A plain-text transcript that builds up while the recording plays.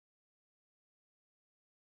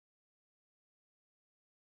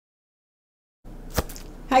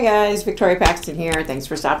Hi guys, Victoria Paxton here. Thanks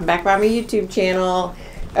for stopping back by my YouTube channel.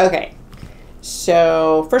 Okay,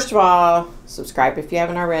 so first of all, subscribe if you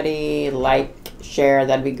haven't already, like, share,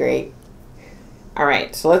 that'd be great. All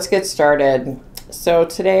right, so let's get started. So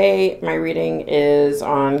today my reading is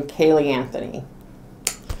on Caylee Anthony.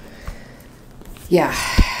 Yeah,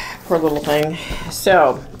 poor little thing.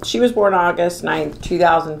 So she was born August 9th,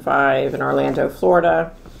 2005 in Orlando,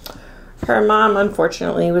 Florida. Her mom,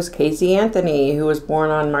 unfortunately, was Caylee Anthony, who was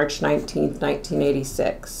born on March 19th,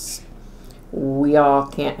 1986. We all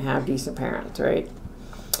can't have decent parents, right?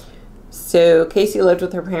 So Caylee lived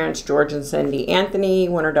with her parents, George and Cindy Anthony,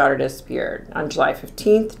 when her daughter disappeared. On July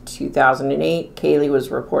 15th, 2008, Caylee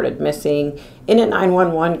was reported missing in a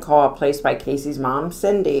 911 call placed by Caylee's mom,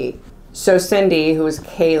 Cindy. So Cindy, who was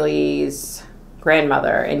Caylee's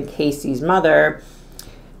grandmother and Caylee's mother,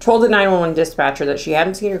 told the 911 dispatcher that she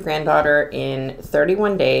hadn't seen her granddaughter in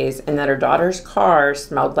 31 days and that her daughter's car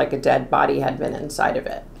smelled like a dead body had been inside of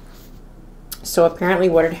it. So apparently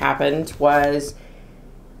what had happened was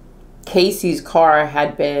Caylee's car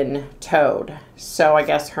had been towed. So I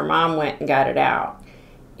guess her mom went and got it out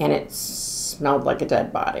and it smelled like a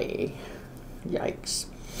dead body. Yikes.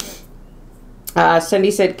 Cindy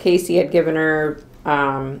said Caylee had given her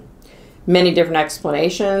many different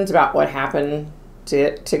explanations about what happened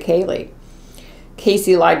to Caylee.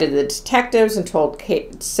 Caylee lied to the detectives and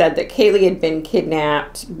said that Caylee had been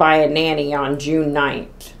kidnapped by a nanny on June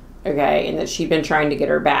 9th, okay, and that she'd been trying to get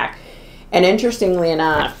her back. And interestingly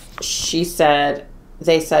enough, they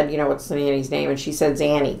said, you know, what's the nanny's name? And she said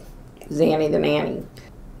Zanny the nanny.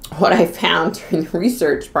 What I found during the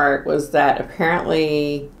research part was that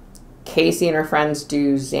apparently Caylee and her friends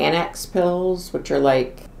do Xanax pills, which are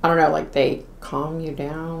like, I don't know, like they calm you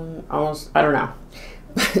down almost, I don't know,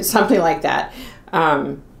 something like that.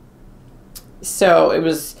 So it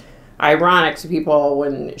was ironic to people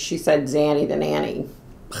when she said Zanny the nanny.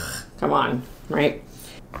 Come on, right?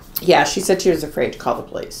 Yeah, she said she was afraid to call the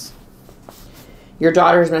police. Your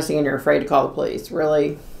daughter's missing and you're afraid to call the police.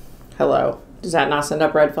 Really? Hello. Does that not send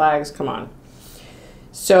up red flags? Come on.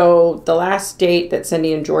 So the last date that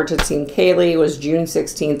Cindy and George had seen Caylee was June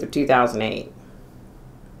 16th of 2008.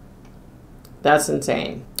 That's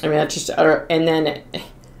insane. I mean, that's just utter. And then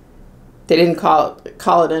they didn't call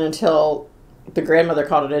it in until the grandmother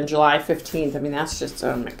called it in July 15th. I mean, that's just,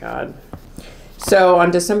 oh my God. So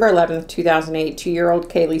on December 11th, 2008, 2-year-old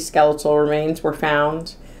Caylee's skeletal remains were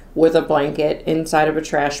found with a blanket inside of a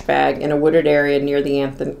trash bag in a wooded area near the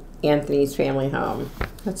Anthony's family home.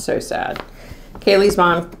 That's so sad. Caylee's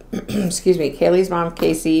mom, Caylee's mom,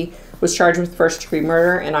 Caylee, was charged with first-degree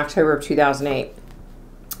murder in October of 2008.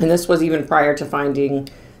 And this was even prior to finding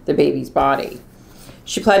the baby's body.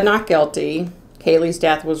 She pled not guilty. Caylee's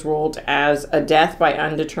death was ruled as a death by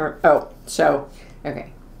undetermined...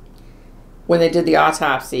 okay. When they did the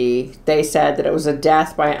autopsy, they said that it was a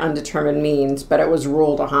death by undetermined means, but it was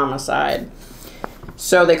ruled a homicide.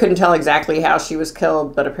 So they couldn't tell exactly how she was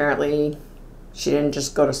killed, but apparently she didn't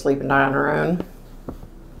just go to sleep and die on her own.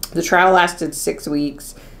 The trial lasted 6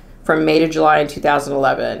 weeks, from May to July in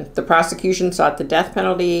 2011. The prosecution sought the death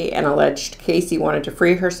penalty and alleged Caylee wanted to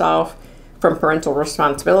free herself from parental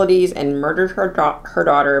responsibilities and murdered her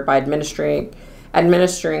daughter by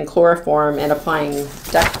administering chloroform and applying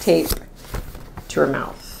duct tape to her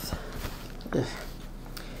mouth. Ugh.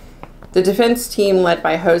 The defense team, led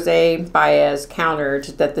by Jose Baez, countered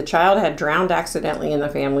that the child had drowned accidentally in the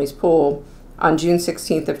family's pool on June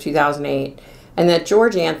 16th of 2008 and that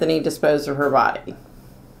George Anthony disposed of her body.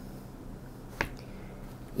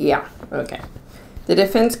 Yeah, okay. The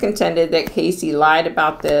defense contended that Caylee lied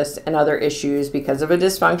about this and other issues because of a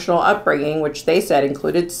dysfunctional upbringing, which they said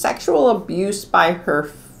included sexual abuse by her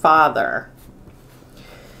father.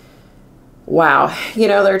 Wow. You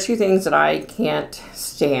know, there are two things that I can't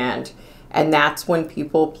stand, and that's when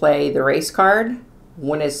people play the race card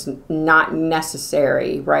when it's not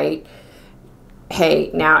necessary, right? Hey,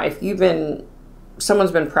 now if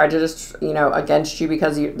someone's been prejudiced, you know, against you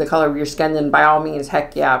because of the color of your skin, then by all means,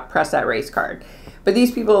 heck yeah, press that race card. But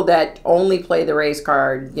these people that only play the race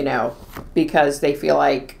card, you know, because they feel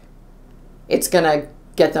like it's going to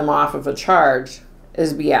get them off of a charge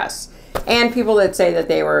is BS. And people that say that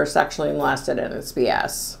they were sexually molested and it's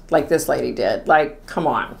BS, like this lady did. Like, come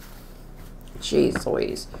on. Jeez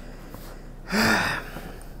Louise.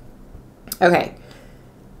 Okay.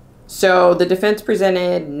 So the defense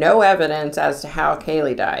presented no evidence as to how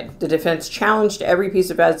Caylee died. The defense challenged every piece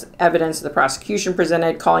of evidence the prosecution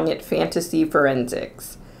presented, calling it fantasy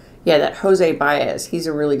forensics. Yeah, that Jose Baez, he's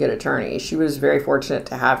a really good attorney. She was very fortunate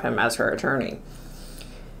to have him as her attorney.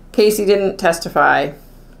 Caylee didn't testify.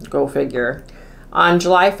 Go figure. On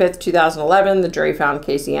July 5th, 2011, the jury found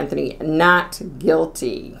Caylee Anthony not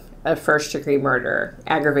guilty of first-degree murder,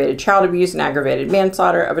 aggravated child abuse, and aggravated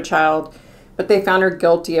manslaughter of a child, but they found her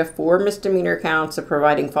guilty of 4 misdemeanor counts of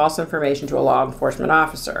providing false information to a law enforcement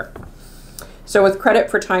officer. So with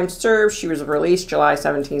credit for time served, she was released July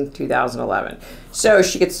 17th, 2011. So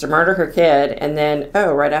she gets to murder her kid, and then,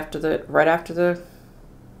 right after the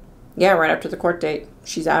court date,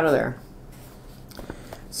 she's out of there.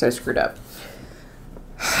 So screwed up.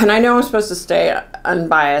 And I know I'm supposed to stay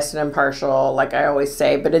unbiased and impartial, like I always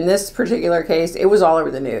say, but in this particular case, it was all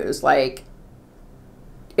over the news. Like,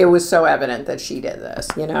 it was so evident that she did this,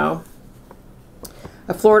 you know?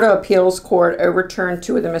 A Florida appeals court overturned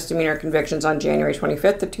 2 of the misdemeanor convictions on January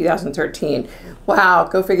 25th of 2013. Wow,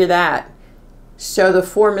 go figure that. So the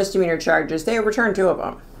 4 misdemeanor charges, they overturned 2 of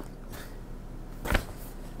them. Oh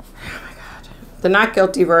my God. The not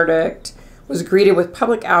guilty verdict was greeted with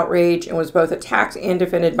public outrage and was both attacked and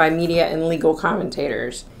defended by media and legal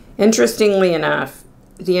commentators. Interestingly enough,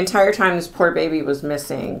 the entire time this poor baby was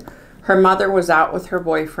missing, her mother was out with her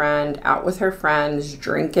boyfriend, out with her friends,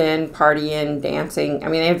 drinking, partying, dancing. I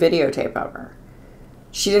mean, they have videotape of her.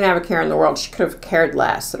 She didn't have a care in the world. She could have cared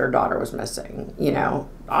less that her daughter was missing, you know.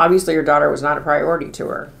 Obviously, her daughter was not a priority to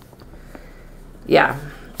her. Yeah.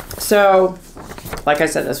 So, like I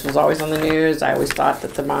said, this was always on the news. I always thought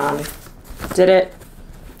that the mom did it.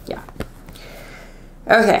 Yeah.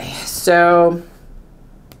 Okay, so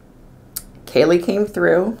Caylee came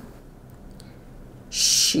through.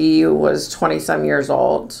 She was 20-some years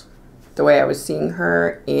old, the way I was seeing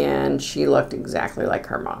her, and she looked exactly like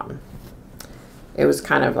her mom. It was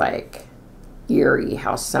kind of like eerie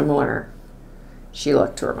how similar she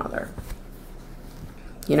looked to her mother.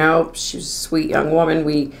 You know, she was a sweet young woman.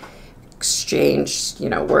 We exchanged, you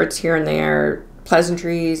know, words here and there,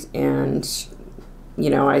 pleasantries, and, you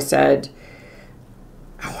know, I said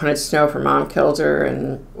I wanted to know if her mom killed her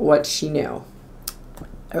and what she knew.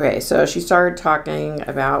 Okay, so she started talking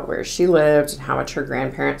about where she lived and how much her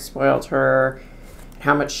grandparents spoiled her, and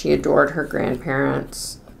how much she adored her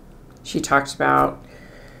grandparents. She talked about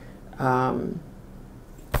her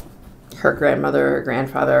grandmother, her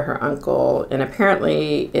grandfather, her uncle, and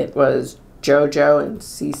apparently it was JoJo and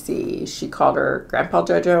Cece. She called her Grandpa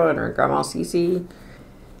JoJo and her Grandma Cece.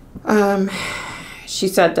 She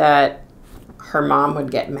said that her mom would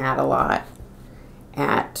get mad a lot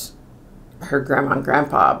at her grandma and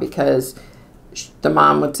grandpa because the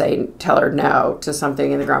mom would tell her no to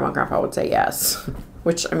something, and the grandma and grandpa would say yes.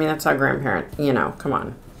 Which, I mean, that's how grandparent, you know, come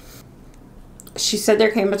on. She said there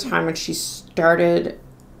came a time when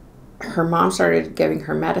her mom started giving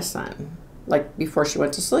her medicine, like before she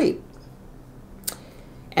went to sleep.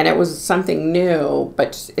 And it was something new,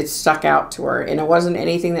 but it stuck out to her. And it wasn't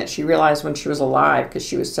anything that she realized when she was alive because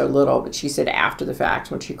she was so little, but she said after the fact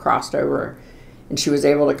when she crossed over and she was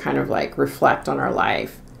able to kind of like reflect on her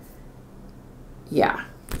life. Yeah,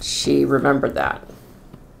 she remembered that.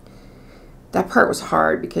 That part was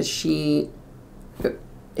hard because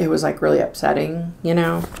it was like really upsetting, you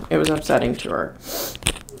know? It was upsetting to her.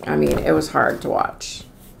 I mean, it was hard to watch.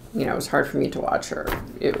 You know, it was hard for me to watch her.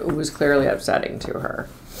 It was clearly upsetting to her.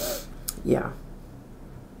 Yeah.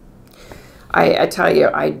 I tell you,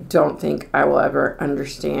 I don't think I will ever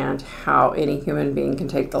understand how any human being can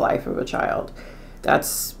take the life of a child.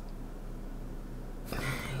 That's,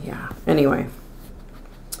 yeah. Anyway.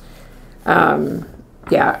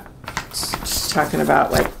 Yeah. Just talking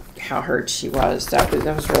about, like, how hurt she was. That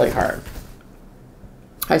was really hard.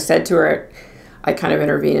 I said to her, I kind of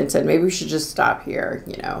intervened and said, maybe we should just stop here,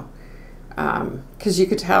 you know. Because you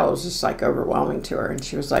could tell it was just, like, overwhelming to her. And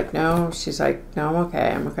she was like, no. She's like, no, I'm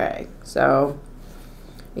okay. I'm okay. So,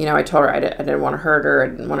 you know, I told her I didn't want to hurt her. I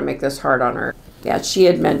didn't want to make this hard on her. Yeah, she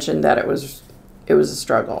had mentioned that it was a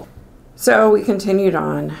struggle. So we continued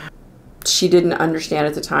on. She didn't understand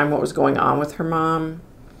at the time what was going on with her mom.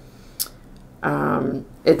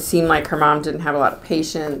 It seemed like her mom didn't have a lot of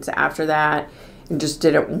patience after that and just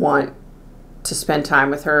didn't want to spend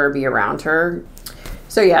time with her or be around her.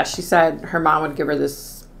 So yeah, she said her mom would give her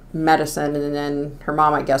this medicine and then her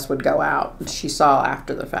mom, I guess, would go out. She saw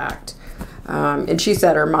after the fact. And she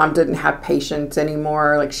said her mom didn't have patience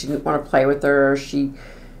anymore. Like, she didn't want to play with her. She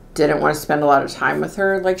didn't want to spend a lot of time with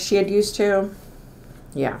her like she had used to.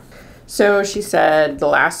 Yeah. So she said the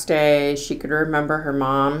last day she could remember her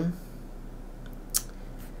mom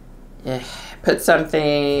put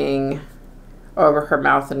something over her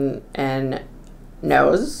mouth and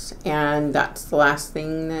nose, and that's the last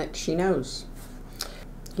thing that she knows.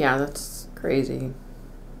 Yeah, that's crazy.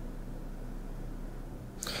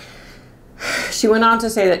 She went on to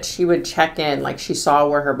say that she would check in, like she saw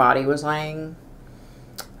where her body was laying,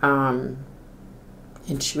 And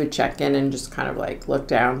she would check in and just kind of like look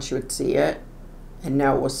down. She would see it and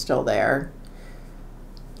know it was still there.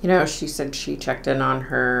 You know, she said she checked in on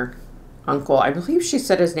her uncle. I believe she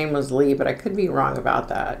said his name was Lee, but I could be wrong about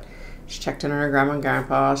that. She checked in on her grandma and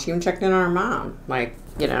grandpa. She even checked in on her mom. Like,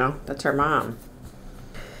 you know, that's her mom.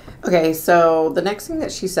 Okay, so the next thing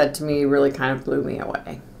that she said to me really kind of blew me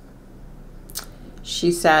away.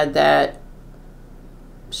 She said that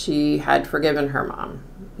she had forgiven her mom.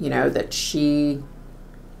 You know, that she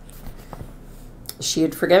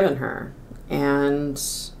had forgiven her. And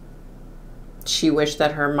she wished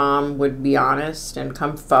that her mom would be honest and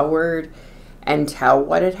come forward and tell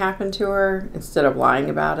what had happened to her instead of lying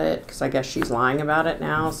about it, because I guess she's lying about it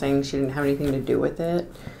now, saying she didn't have anything to do with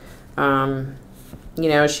it. You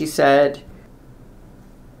know, she said,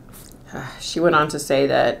 she went on to say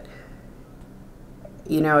that,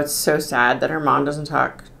 you know, it's so sad that her mom doesn't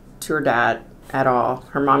talk to her dad at all.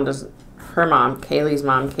 Her mom, Caylee's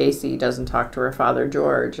mom, Casey, doesn't talk to her father,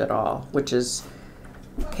 George, at all, which is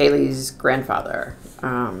Caylee's grandfather.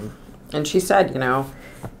 And she said, you know,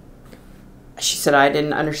 she said, I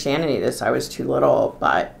didn't understand any of this. I was too little,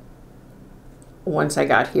 but once I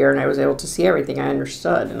got here and I was able to see everything, I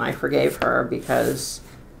understood, and I forgave her because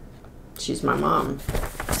she's my mom.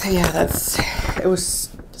 So yeah, it was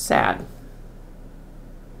sad.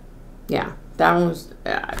 Yeah, that one was,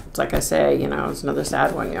 it's like I say, you know, it's another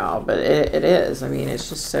sad one, y'all, but it is. I mean, it's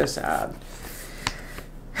just so sad.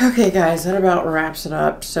 Okay, guys, that about wraps it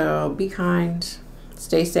up. So be kind,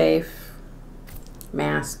 stay safe,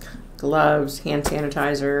 mask, gloves, hand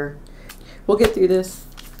sanitizer. We'll get through this.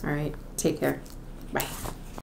 All right, take care. Bye.